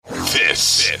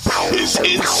This is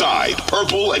Inside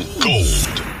Purple and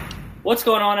Gold. What's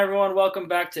going on, everyone? Welcome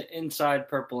back to Inside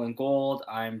Purple and Gold.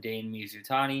 I'm Dane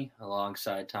Mizutani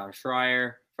alongside Tom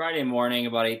Schreier. Friday morning,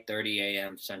 about 8:30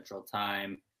 a.m. Central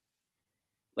Time.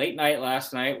 Late night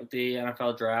last night with the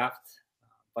NFL draft.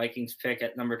 Vikings pick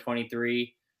at number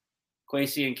 23.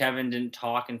 Kwesi and Kevin didn't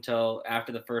talk until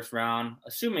after the first round,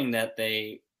 assuming that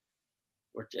they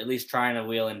were at least trying to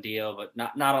wheel and deal, but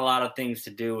not a lot of things to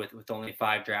do with only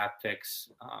 5 draft picks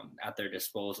at their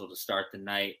disposal to start the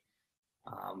night.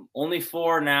 Only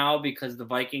 4 now because the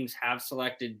Vikings have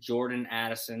selected Jordan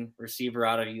Addison, receiver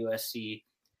out of USC,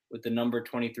 with the number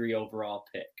 23 overall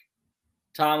pick.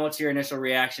 Tom, what's your initial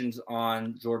reactions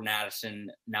on Jordan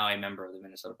Addison, now a member of the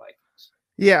Minnesota Vikings?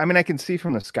 Yeah, I mean, I can see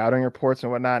from the scouting reports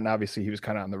and whatnot, and obviously he was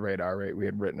kind of on the radar, right? We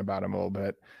had written about him a little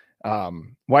bit.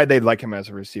 Why they'd like him as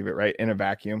a receiver, right? In a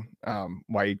vacuum,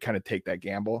 why you'd kind of take that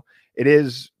gamble. It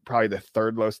is probably the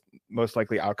third most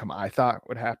likely outcome I thought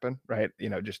would happen, right? You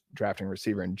know, just drafting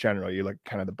receiver in general, you look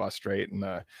kind of the bust rate and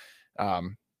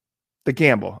the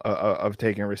gamble of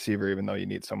taking a receiver, even though you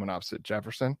need someone opposite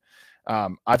Jefferson.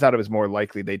 I thought it was more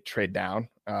likely they'd trade down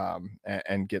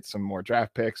and get some more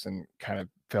draft picks and kind of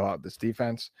fill out this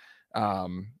defense.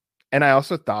 And I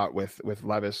also thought with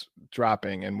Levis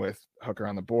dropping and with Hooker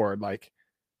on the board, like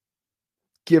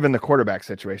given the quarterback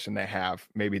situation they have,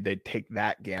 maybe they'd take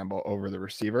that gamble over the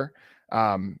receiver.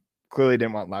 Clearly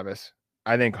didn't want Levis.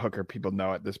 I think Hooker, people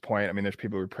know at this point. I mean, there's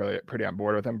people who are pretty on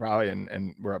board with him probably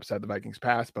and were upset the Vikings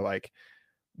passed, but like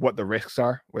what the risks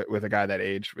are with a guy that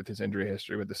age, with his injury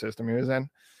history, with the system he was in.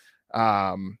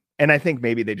 And I think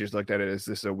maybe they just looked at it as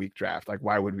this is a weak draft. Like,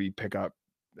 why would we pick up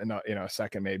a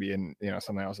second maybe and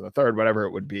something else in the third, whatever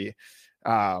it would be,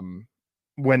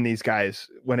 when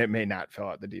it may not fill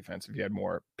out the defense if you had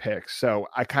more picks. So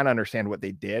I kind of understand what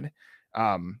they did.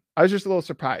 I was just a little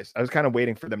surprised. I was kind of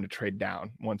waiting for them to trade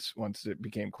down once it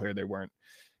became clear they weren't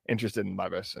interested in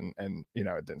Levis, and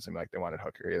it didn't seem like they wanted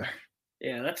Hooker either.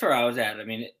 Yeah, that's where I was at. I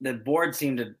mean, the board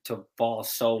seemed to fall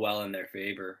so well in their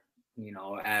favor,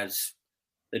 as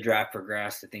the draft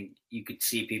progressed. I think you could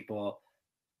see people,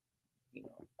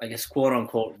 I guess, quote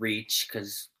unquote reach,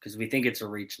 because we think it's a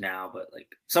reach now, but like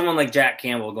someone like Jack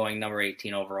Campbell going number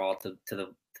 18 overall to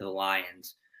the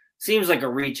Lions seems like a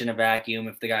reach in a vacuum.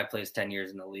 If the guy plays 10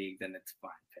 years in the league, then it's a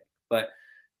fine pick. But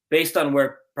based on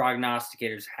where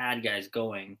prognosticators had guys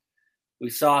going, we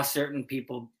saw certain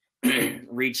people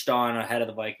reached on ahead of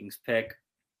the Vikings pick,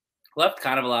 left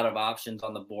kind of a lot of options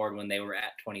on the board when they were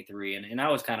at 23. And I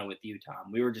was kind of with you,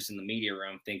 Tom. We were just in the media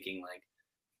room thinking like,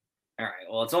 all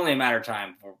right, well, it's only a matter of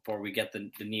time before we get the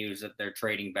news that they're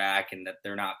trading back and that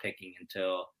they're not picking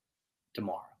until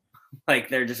tomorrow. Like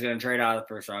they're just going to trade out of the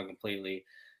first round completely,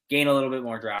 gain a little bit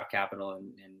more draft capital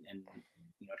and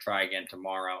try again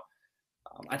tomorrow.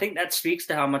 I think that speaks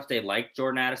to how much they like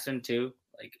Jordan Addison too.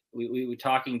 Like we were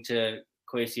talking to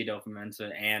Kwesi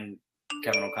Adofo-Mensah and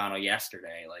Kevin O'Connell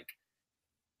yesterday. Like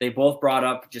they both brought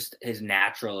up just his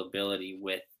natural ability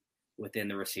within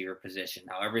the receiver position,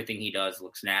 how everything he does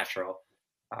looks natural.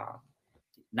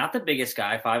 Not the biggest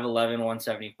guy, 5'11",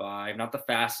 175, not the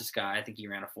fastest guy. I think he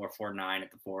ran a 4.49 at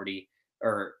the 40,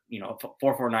 or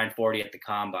 4.49 40 at the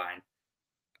combine.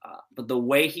 But the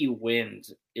way he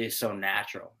wins is so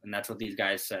natural, and that's what these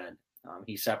guys said.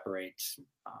 He separates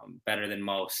better than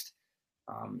most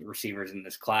receivers in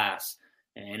this class,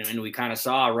 and we kind of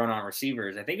saw a run on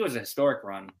receivers. I think it was a historic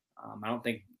run. I don't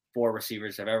think 4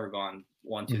 receivers have ever gone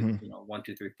 1, 2, 1,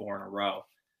 2, 3, 4 in a row.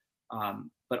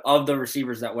 But of the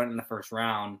receivers that went in the first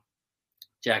round,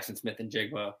 Jackson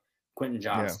Smith-Njigba, Quentin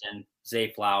Johnston,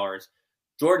 Zay Flowers,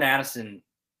 Jordan Addison,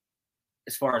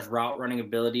 as far as route running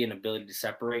ability and ability to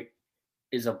separate,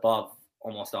 is above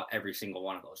almost every single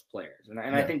one of those players. And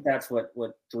I think that's what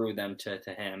drew them to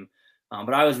him.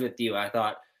 But I was with you. I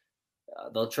thought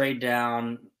they'll trade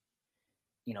down.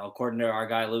 According to our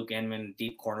guy Luke Inman,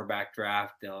 deep cornerback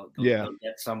draft, they'll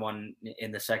get someone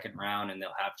in the second round, and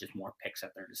they'll have just more picks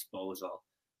at their disposal.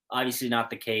 Obviously not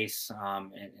the case,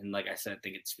 and like I said, I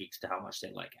think it speaks to how much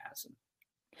they like Addison.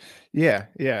 Yeah,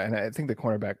 and I think the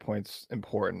cornerback point's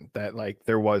important, that like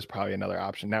there was probably another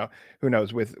option. Now, who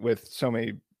knows, with so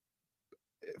many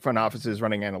front offices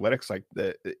running analytics, like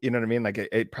you know what I mean? Like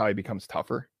it probably becomes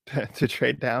tougher to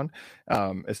trade down,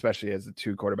 especially as the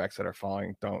 2 quarterbacks that are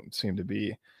falling don't seem to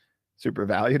be super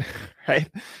valued, right?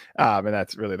 And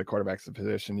that's really the quarterback's the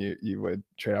position you would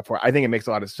trade up for. I think it makes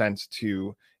a lot of sense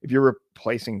to, if you're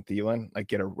replacing Thielen, like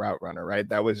get a route runner, right?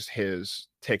 That was his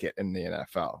ticket in the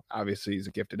NFL. Obviously, he's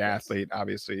a gifted athlete.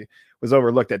 Obviously, was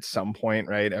overlooked at some point,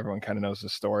 right? Everyone kind of knows the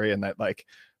story, and that like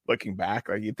looking back,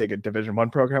 like you'd think a Division I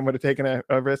program would have taken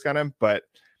a risk on him, but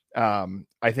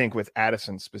I think with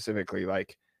Addison specifically,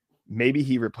 like maybe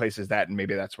he replaces that, and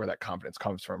maybe that's where that confidence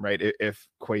comes from, right? If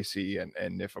Kwesi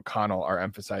and if O'Connell are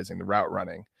emphasizing the route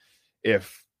running,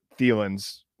 if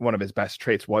Thielen's one of his best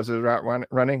traits was his route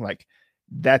running, like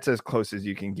that's as close as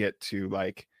you can get to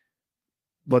like,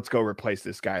 let's go replace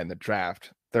this guy in the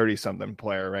draft, 30 something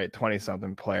player, right? 20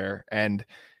 something player. And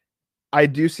I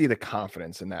do see the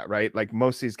confidence in that, right? Like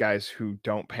most of these guys who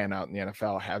don't pan out in the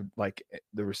NFL have like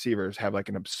the receivers have like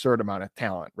an absurd amount of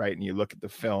talent, right? And you look at the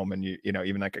film and you know,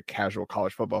 even like a casual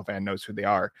college football fan knows who they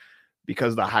are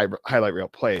because the highlight reel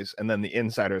plays. And then the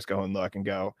insiders go and look and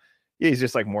go, yeah, he's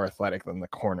just like more athletic than the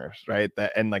corners, right?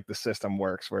 That, and like the system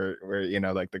works where, you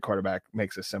know, like the quarterback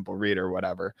makes a simple read or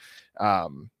whatever.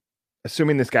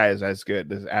 Assuming this guy is as good,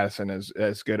 this Addison is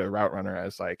as good a route runner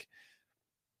as like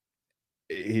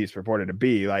he's purported to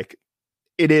be, like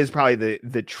it is probably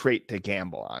the trait to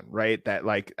gamble on, right? That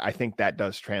like I think that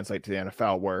does translate to the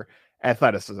NFL where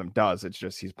athleticism does. It's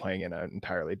just he's playing in an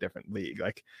entirely different league,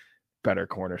 like better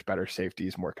corners, better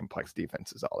safeties, more complex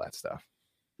defenses, all that stuff.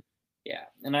 Yeah,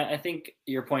 and I think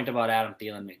your point about Adam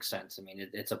Thielen makes sense. I mean,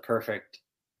 it's a perfect.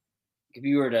 If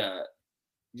you were to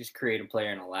just create a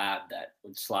player in a lab that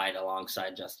would slide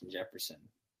alongside Justin Jefferson,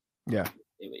 yeah,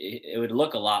 it would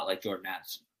look a lot like Jordan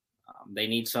Addison. They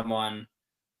need someone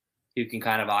who can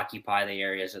kind of occupy the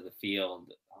areas of the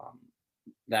field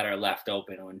that are left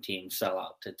open when teams sell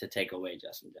out to take away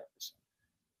Justin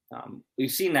Jefferson.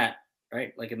 We've seen that,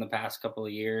 right? Like in the past couple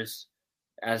of years,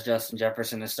 as Justin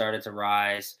Jefferson has started to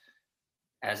rise,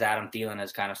 as Adam Thielen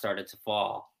has kind of started to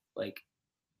fall, like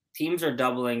teams are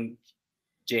doubling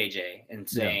JJ and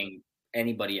saying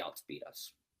anybody else beat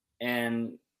us.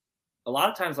 And a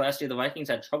lot of times last year, the Vikings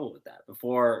had trouble with that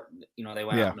before, you know, they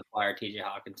went out and acquired TJ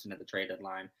Hawkinson at the trade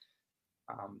deadline.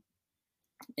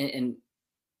 And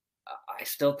I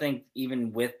still think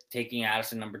even with taking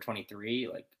Addison number 23,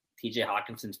 like TJ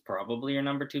Hawkinson's probably your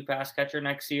number 2 pass catcher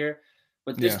next year.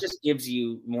 But this just gives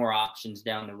you more options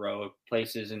down the road,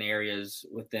 places and areas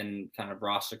within kind of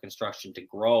roster construction to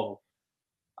grow.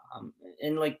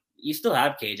 And like you still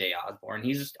have KJ Osborne.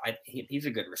 He's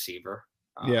a good receiver.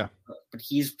 But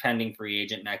he's pending free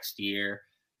agent next year.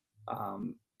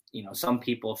 You know, some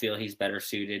people feel he's better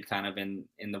suited kind of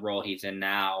in the role he's in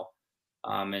now.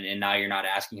 And now you're not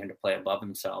asking him to play above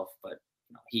himself, but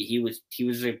you know, he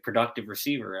was a productive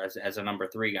receiver as a number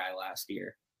 3 guy last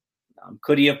year.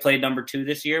 Could he have played number 2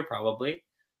 this year? Probably.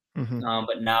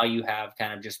 But now you have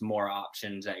kind of just more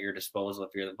options at your disposal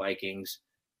if you're the Vikings.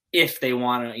 If they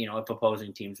want to, you know, if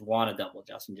opposing teams want to double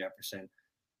Justin Jefferson,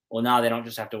 well, now they don't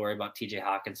just have to worry about TJ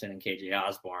Hawkinson and KJ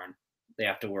Osborne. They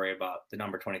have to worry about the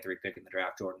number 23 pick in the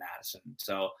draft, Jordan Addison.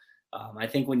 So I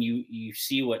think when you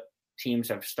see what teams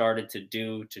have started to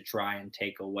do to try and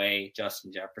take away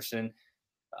Justin Jefferson,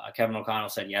 Kevin O'Connell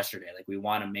said yesterday, like, we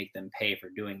want to make them pay for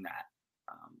doing that.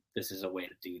 This is a way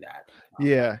to do that.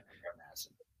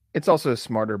 It's also a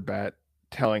smarter bet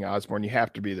telling Osborne you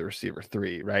have to be the receiver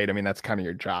 3, right? I mean, that's kind of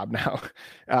your job now.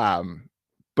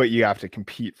 But you have to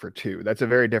compete for 2. That's a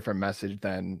very different message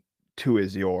than 2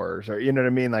 is yours, or you know what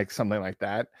I mean? Like something like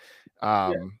that.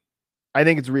 I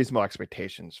think it's reasonable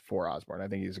expectations for Osborne. I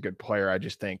think he's a good player. I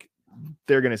just think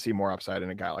they're going to see more upside in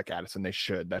a guy like Addison. They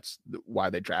should. That's why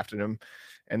they drafted him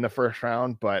in the first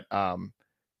round. But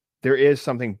there is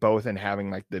something both in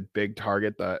having like the big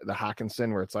target, the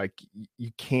Hawkinson, where it's like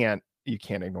you can't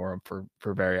ignore him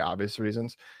for very obvious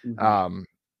reasons.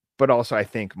 But also I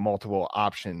think multiple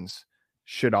options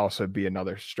should also be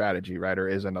another strategy, right? Or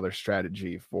is another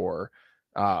strategy for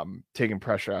taking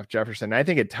pressure off Jefferson. And I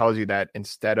think it tells you that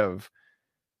instead of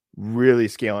really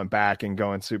scaling back and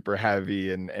going super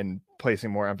heavy and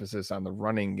placing more emphasis on the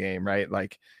running game, right?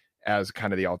 Like as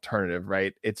kind of the alternative,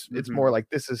 right? It's more like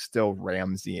this is still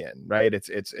Ramsey-ian, right?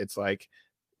 It's like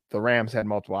the Rams had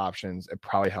multiple options. It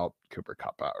probably helped Cooper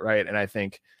Kupp out, right? And I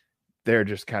think they're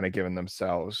just kind of giving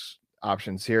themselves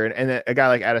options here. And a guy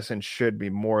like Addison should be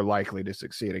more likely to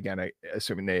succeed, again,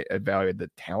 assuming they evaluate the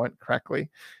talent correctly,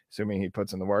 assuming he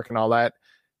puts in the work and all that.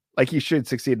 Like he should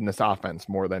succeed in this offense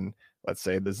more than, let's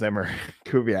say, the Zimmer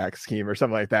Kubiak scheme or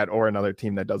something like that, or another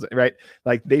team that doesn't, right?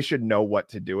 Like they should know what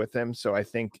to do with him. So I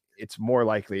think it's more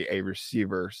likely a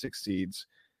receiver succeeds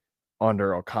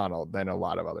under O'Connell than a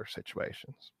lot of other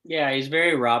situations. Yeah, he's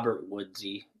very Robert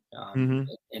Woodsy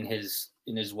in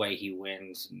his way he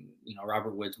wins. And, you know,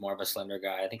 Robert Woods more of a slender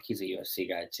guy. I think he's a USC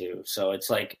guy too. So it's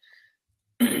like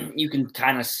you can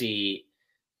kind of see,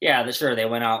 sure, they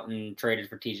went out and traded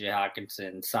for TJ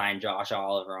Hawkinson, signed Josh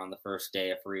Oliver on the first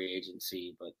day of free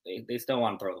agency, but they still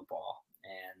want to throw the ball.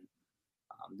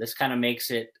 And this kind of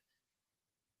makes it,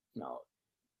 you know,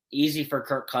 easy for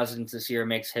Kirk Cousins this year,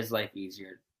 makes his life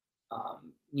easier.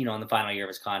 in the final year of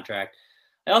his contract.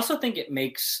 I also think it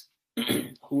makes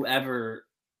whoever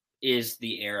is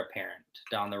the heir apparent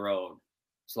down the road's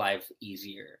life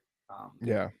easier.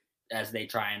 As they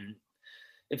try and,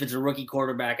 if it's a rookie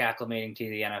quarterback acclimating to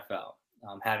the NFL,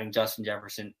 having Justin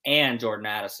Jefferson and Jordan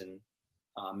Addison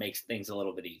makes things a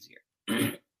little bit easier.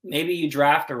 Maybe you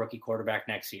draft a rookie quarterback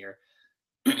next year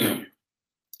and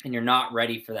you're not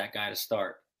ready for that guy to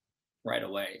start right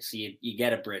away. So you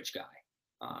get a bridge guy.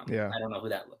 I don't know who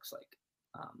that looks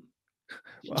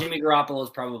like. Jimmy Garoppolo is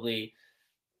probably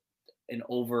an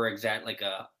like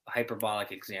a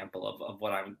hyperbolic example of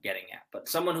what I'm getting at. But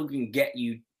someone who can get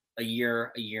you a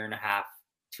year and a half,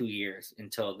 2 years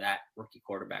until that rookie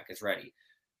quarterback is ready.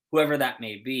 Whoever that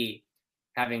may be,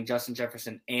 having Justin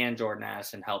Jefferson and Jordan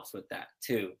Addison helps with that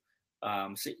too.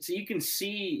 So you can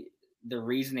see the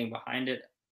reasoning behind it.